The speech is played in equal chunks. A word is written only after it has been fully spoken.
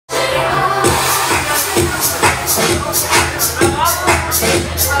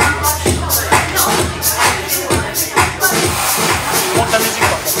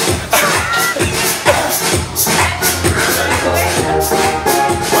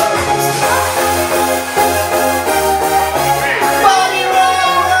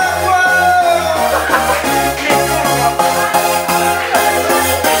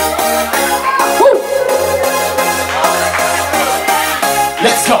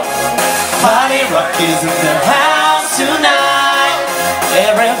go. Party rock is in the house tonight.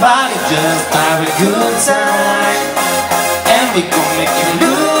 Everybody just have a good time, and we gon' make you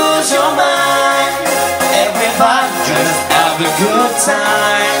lose your mind. Everybody just have a good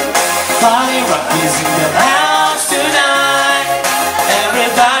time. Party rock is in the house tonight.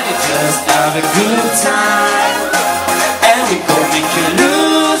 Everybody just have a good time, and we gon' make you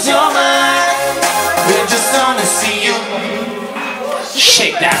lose your mind. We're just gonna see you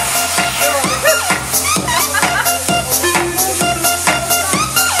shake that.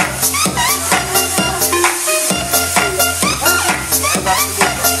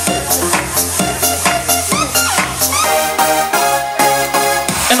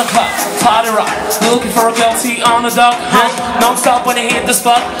 In the club, party rock, looking for a girl, see on the dog, non-stop when I hit the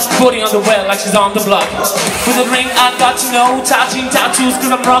spot, booty on the well like she's on the block. With a ring I got to know, touching tattoos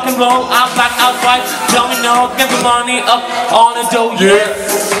cause I'm rock and roll, out black, out white, tell me no, get the money up on the dough, yeah.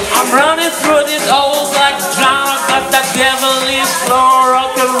 I'm running through these holes like a drown, I got that devilish flow,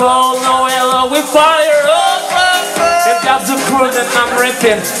 rock and roll, no hello, we fire up. It got the crew that I'm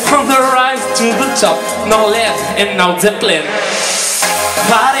ripping, from the rise to the top, no left and no discipline.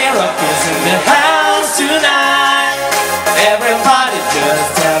 Party rock is in the house tonight. Everybody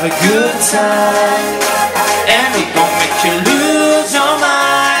just have a good time, and we gon' make you lose your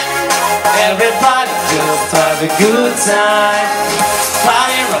mind. Everybody just have a good time.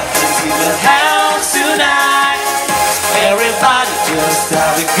 Party rock is in the house tonight. Everybody just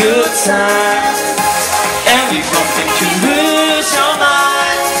have a good time, and we gon' make you lose your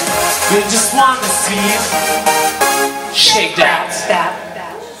mind. We just wanna see you shake that.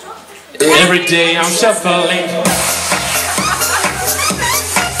 Every day I'm shuffling.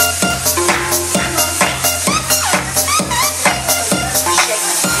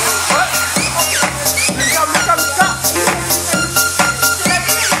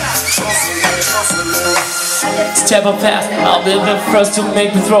 Step up fast, I'll be the first to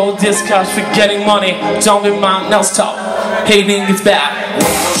make me throw this cash for getting money. Don't be mine, now stop. Hating is bad.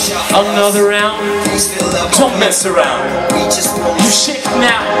 Another round, don't mess around. You shake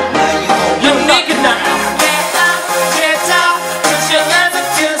now, you naked now. Get up, put your hands up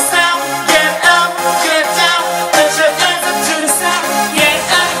to the sound. Get up, put your hands up to the sound. Get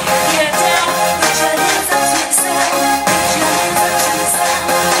up, put your hands up to the sound. Put your hands up to the sound.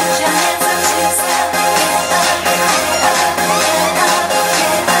 Put your hands up to the sound.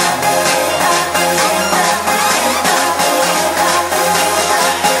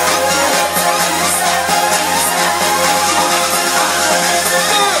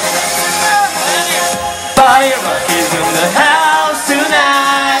 Party rock is in the house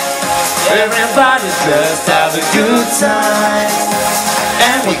tonight. Everybody just have a good time,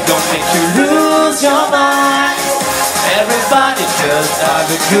 and we gon' make you lose your mind. Everybody just have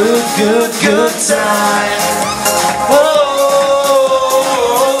a good time. Whoa.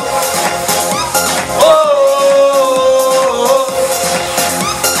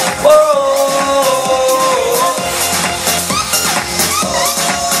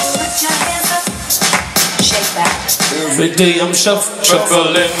 Every day I'm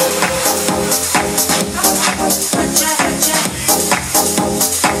shuffling.